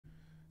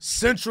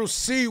Central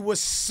C,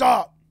 what's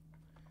up?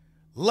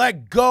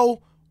 Let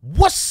go.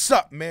 What's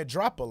up, man?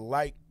 Drop a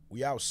like.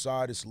 We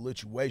outside this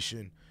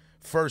situation.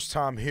 First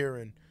time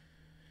hearing.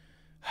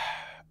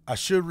 I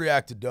should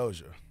react to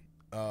Doja.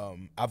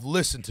 I've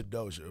listened to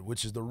Doja,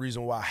 which is the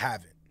reason why I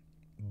haven't.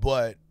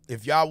 But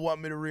if y'all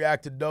want me to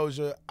react to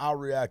Doja, I'll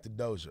react to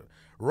Doja.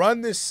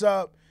 Run this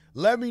up.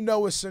 Let me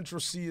know what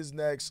Central C is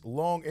next.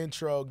 Long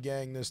intro,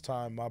 gang, this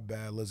time. My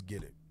bad. Let's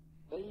get it.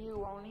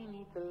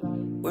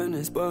 When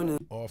it's burning.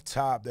 Off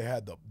top, they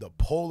had the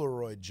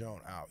Polaroid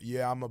joint out.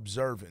 Yeah, I'm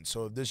observant.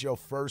 So if this your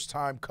first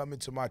time coming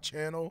to my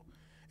channel,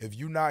 if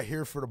you're not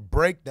here for the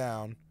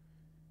breakdown,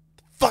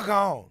 fuck on.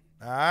 All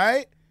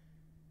right?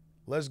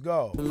 Let's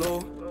go.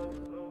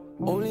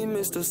 Only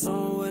miss the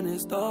sun when it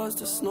starts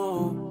to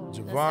snow.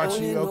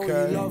 Givenchy, okay.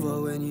 Only know you love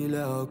her when you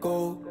let her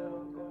go.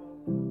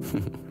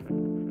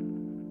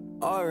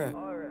 Alright.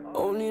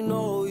 Only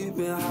know you've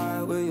been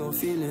high when you're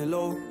feeling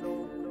low.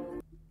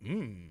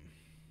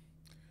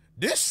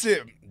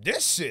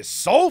 This shit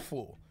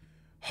soulful.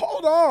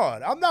 Hold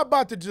on. I'm not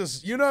about to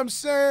just, you know what I'm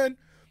saying?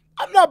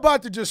 I'm not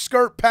about to just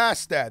skirt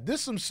past that.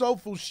 This some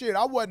soulful shit.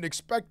 I wasn't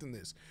expecting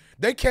this.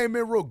 They came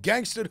in real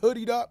gangster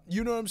hoodied up,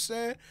 you know what I'm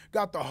saying?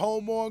 Got the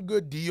home on,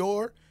 good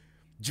Dior.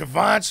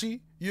 Givenchy,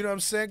 you know what I'm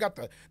saying? Got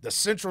the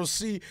Central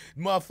C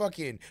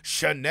motherfucking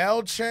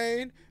Chanel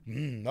chain.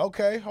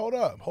 Okay, hold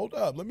up.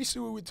 Let me see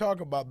what we're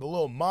talking about. The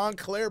little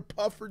Montclair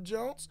Puffer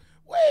Jones.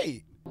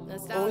 Wait.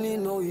 Only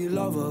know you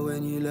love her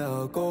when you let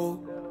her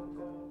go.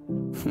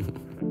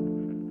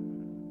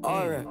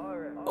 Alright.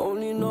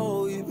 Only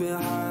know you've been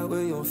high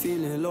when you're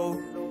feeling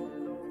low.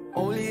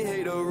 Only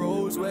hate the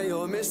roads where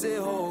you're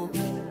missing home.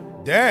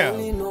 Damn.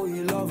 Only know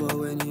you love her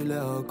when you let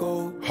her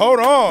go.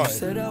 Hold on. You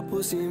said that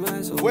pussy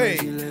man, so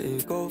wait. You let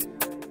it go.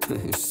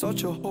 It's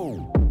such a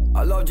hole.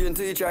 I loved you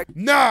until you tried.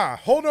 Nah,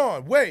 hold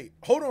on. Wait.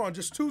 Hold on.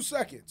 Just 2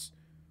 seconds.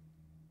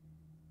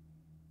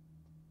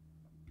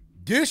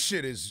 This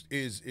shit is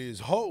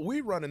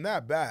we running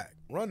that back.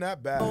 Run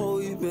that back. Oh,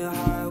 you've been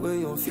high when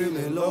you're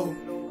feeling low.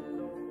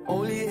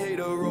 Only hate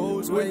the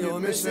roads when you're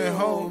missing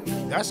home.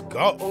 Let's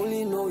go.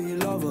 Only know you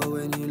love her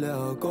when you let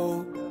her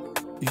go.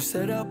 You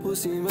said that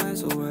pussy man,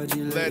 so why'd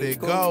you let it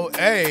go?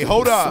 Hey,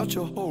 hold up. Such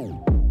a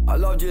hole. I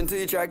loved you until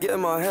you tried to get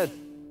in my head,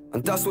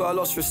 and that's where I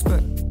lost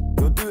respect.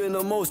 You're doing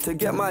the most to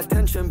get my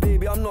attention,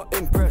 baby. I'm not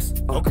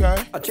impressed.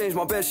 Okay. I changed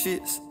my bed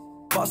sheets,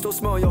 but I still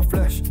smell your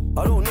flesh.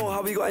 I don't know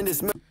how we got in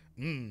this mess.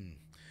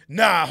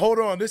 Nah, hold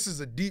on. This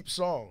is a deep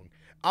song.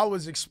 I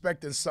was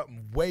expecting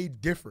something way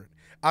different.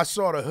 I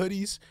saw the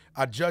hoodies.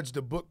 I judged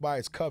the book by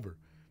its cover.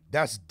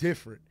 That's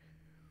different.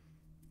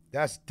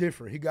 That's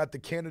different. He got the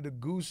Canada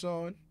Goose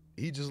on.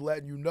 He just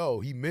letting you know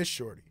he missed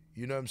shorty.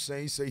 You know what I'm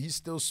saying? He said he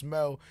still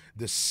smell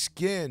the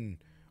skin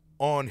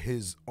on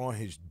his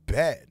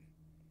bed.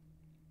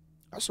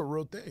 That's a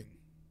real thing.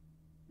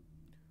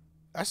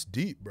 That's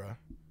deep, bruh.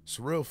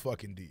 It's real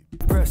fucking deep.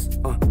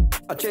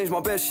 I changed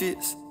my bed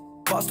sheets,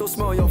 but I still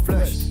smell your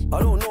flesh. I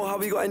don't know how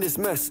we got in this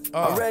mess.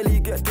 I rarely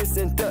get this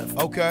in depth.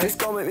 Okay. This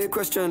gon' make me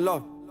question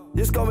love.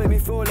 This gon' make me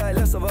feel like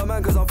less of a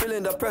man, cause I'm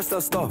feeling depressed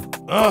and stuff.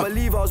 Can't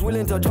believe I was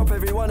willing to drop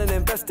everyone and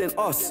invest in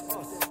us.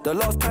 The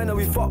last time that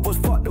we fucked was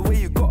fucked. The way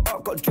you got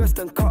up, got dressed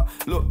and cut.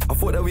 Look, I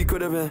thought that we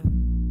could have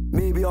been.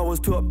 Maybe I was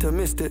too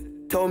optimistic.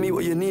 Tell me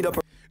what you need.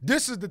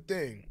 This is the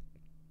thing.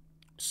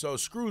 So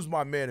Screw's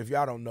my man, if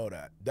y'all don't know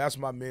that. That's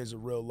my man's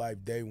in real life,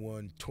 day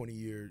one, 20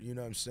 years. You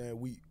know what I'm saying?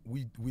 We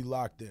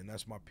locked in.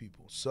 That's my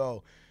people.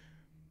 So,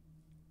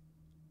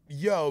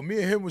 yo,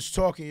 me and him was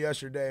talking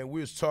yesterday, and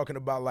we was talking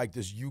about, like,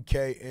 this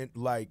UK, and,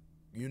 like,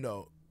 you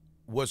know,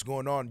 what's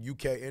going on in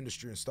UK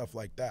industry and stuff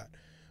like that.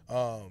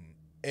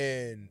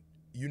 And,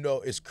 you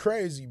know, it's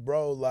crazy,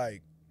 bro.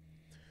 Like,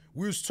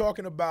 we was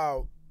talking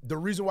about, the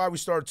reason why we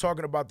started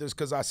talking about this,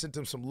 because I sent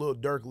him some Lil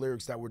Durk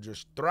lyrics that were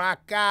just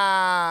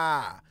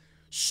traka,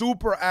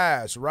 super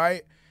ass,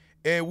 right?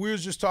 And we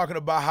was just talking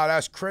about how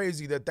that's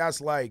crazy that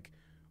that's like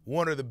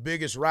one of the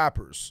biggest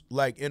rappers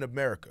like in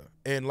America.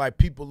 And like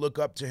people look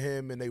up to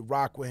him and they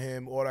rock with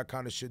him, all that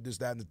kind of shit, this,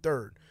 that, and the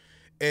third.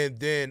 And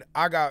then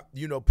I got,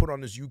 you know, put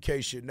on this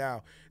UK shit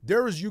now.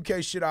 There was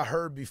UK shit I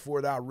heard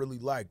before that I really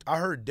liked. I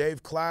heard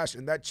Dave Clash,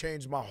 and that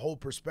changed my whole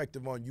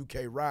perspective on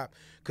UK rap,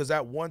 because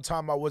at one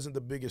time I wasn't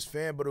the biggest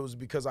fan, but it was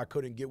because I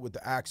couldn't get with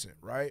the accent,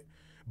 right?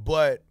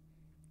 But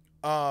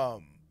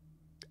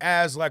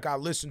as like I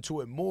listened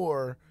to it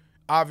more,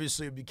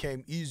 obviously it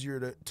became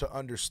easier to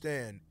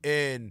understand.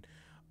 And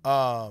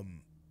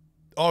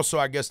also,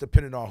 I guess,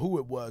 depending on who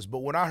it was. But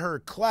when I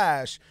heard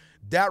Clash,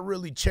 that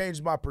really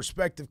changed my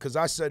perspective, because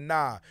I said,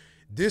 nah,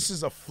 this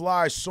is a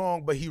fly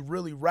song, but he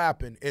really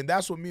rapping. And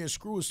that's what me and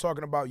Screw was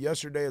talking about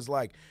yesterday, is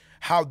like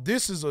how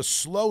this is a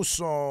slow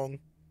song,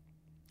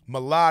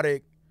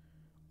 melodic,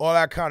 all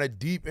that kind of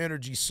deep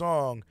energy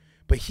song,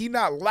 but he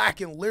not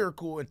lacking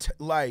lyrical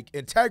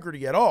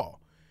integrity at all.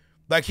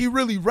 Like, he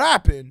really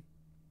rapping,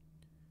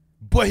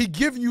 but he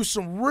giving you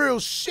some real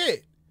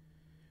shit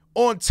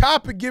on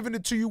top of giving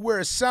it to you where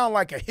it sound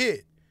like a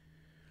hit.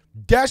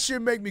 That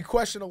shit make me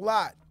question a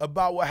lot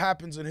about what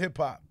happens in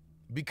hip-hop,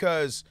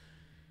 because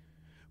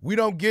We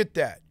don't get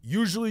that.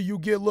 Usually you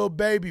get Lil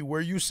Baby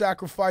where you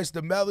sacrifice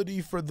the melody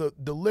for the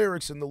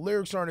lyrics, and the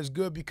lyrics aren't as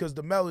good because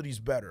the melody's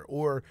better,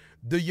 or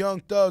the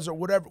Young Thugs or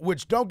whatever,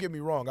 which don't get me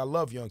wrong, I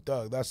love Young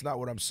Thug. That's not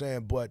what I'm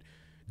saying, but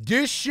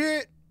this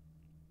shit,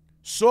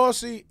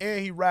 saucy and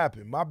he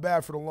rapping. My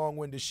bad for the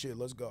long-winded shit.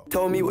 Let's go.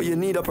 Tell me what you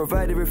need, I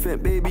provide everything.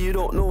 Baby, you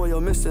don't know what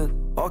you're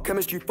missing. Our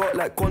chemistry fought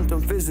like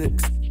quantum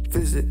physics.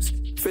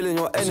 Feeling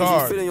your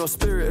energy, feeling your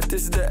spirit. If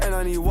this is the end,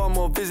 I need one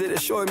more visit. They're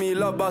showing me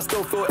love, but I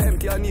still feel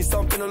empty. I need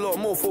something a lot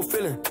more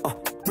fulfilling.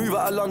 Move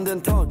out of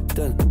London town,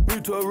 then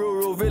move to a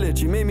rural village.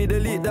 You made me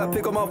delete that,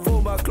 pick up my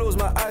phone, but I close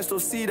my eyes,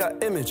 still see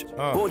that image.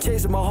 Won't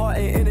chase it, my heart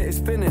ain't in it, it's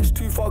finished.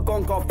 Too far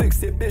gone, can't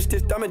fix it, bitch,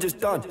 this damage is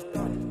done.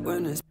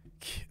 When it's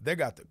They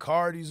got the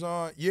Cardis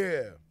on.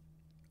 Yeah.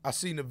 I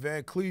seen the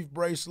Van Cleef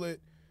bracelet.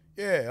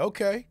 Yeah,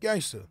 okay.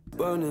 Gangster.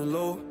 burning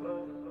low.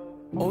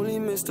 Only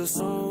miss the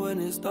sun when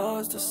it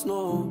starts to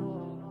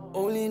snow.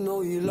 Only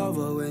know you love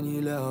her when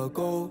you let her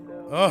go.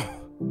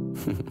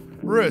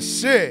 Real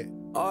shit.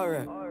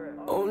 Alright.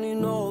 Only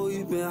know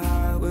you've been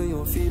high when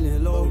you're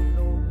feeling low.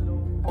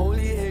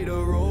 Only hate the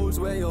roads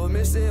when you're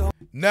missing.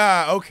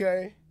 Nah,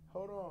 okay.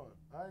 Hold on.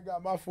 I ain't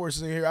got my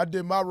forces in here. I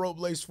did my rope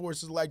lace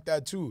forces like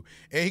that too.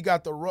 And he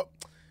got the rope.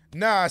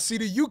 Nah, see,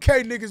 the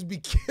UK niggas be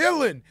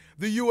killing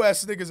the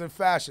US niggas in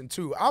fashion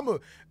too. I'm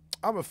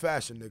a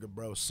fashion nigga,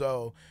 bro.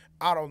 So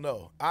I don't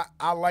know.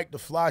 I like the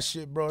fly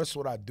shit, bro. That's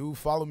what I do.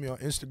 Follow me on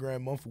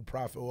Instagram, MUNFU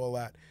Proffitt, all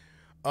that.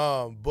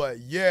 But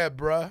yeah,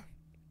 bruh.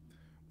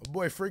 My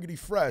boy Friggity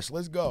Fresh.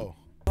 Let's go.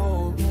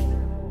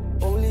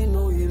 Only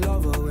know you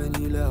love her when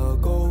you let her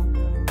go.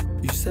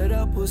 You said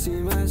that pussy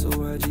man, so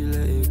why'd you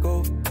let it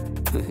go?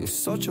 It's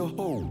such a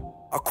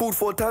hole. I called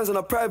 4 times on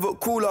a private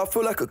call, I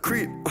feel like a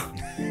creep.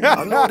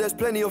 I know there's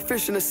plenty of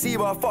fish in the sea,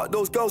 but I fuck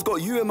those girls,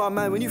 got you in my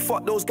mind. When you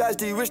fuck those guys,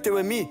 do you wish they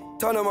were me?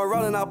 Turn them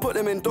around and I put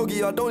them in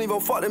doggy. I don't even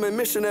fuck them in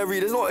missionary.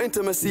 There's no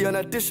intimacy, and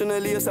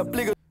additionally, it's a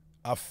bigger.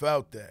 I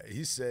felt that.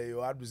 He said,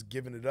 yo, I'm just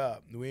giving it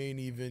up. We ain't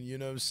even, you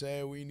know what I'm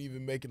saying? We ain't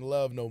even making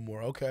love no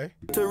more. Okay.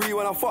 To read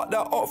when I fuck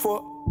that up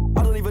for.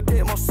 I don't even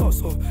take my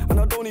socks off, and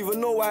I don't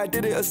even know why I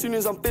did it. As soon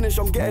as I'm finished,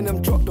 I'm getting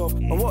them dropped off.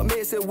 And what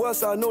makes it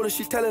worse, I know that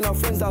she's telling her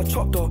friends that I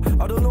chopped her.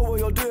 I don't know what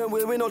you're doing,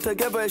 we're in all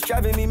together. It's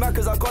driving me mad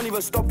cause I can't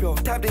even stop you.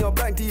 Tapped in your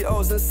bank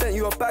details and sent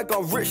you a bag.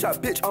 I'm rich,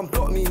 that bitch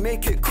unblock me.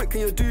 Make it quick,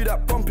 can you do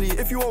that promptly?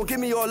 If you won't give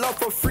me your love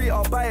for free,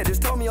 I'll buy it.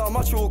 Just tell me how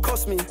much it will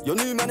cost me. Your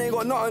new man ain't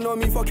got nothing on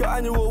me. Fuck your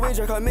annual wage,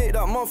 I can make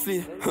that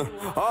monthly.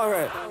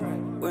 Alright.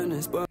 When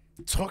it's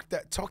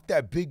Talk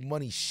that big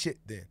money shit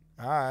then.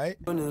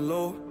 Alright. burning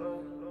low.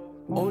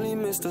 Only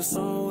miss the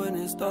sun when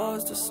it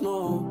starts to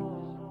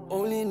snow.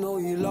 Only know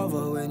you love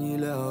her when you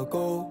let her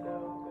go.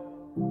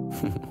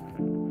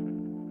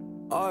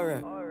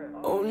 Alright.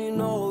 Only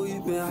know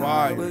you've been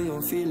high when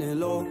you're feeling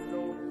low.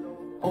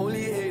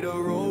 Only hate the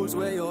roads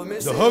where you're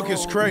missing. The hook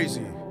is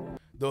crazy.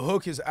 The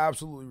hook is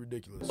absolutely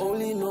ridiculous.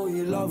 Only know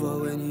you love her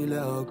when you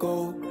let her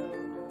go.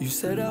 You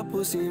said that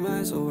pussy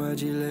man, so why'd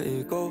you let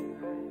it go?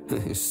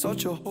 It's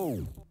such a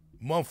hole.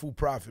 MUNFU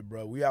Proffitt,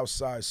 bro. We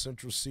outside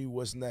Central C.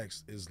 What's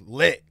next? Is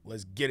lit.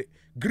 Let's get it.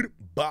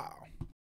 Bow.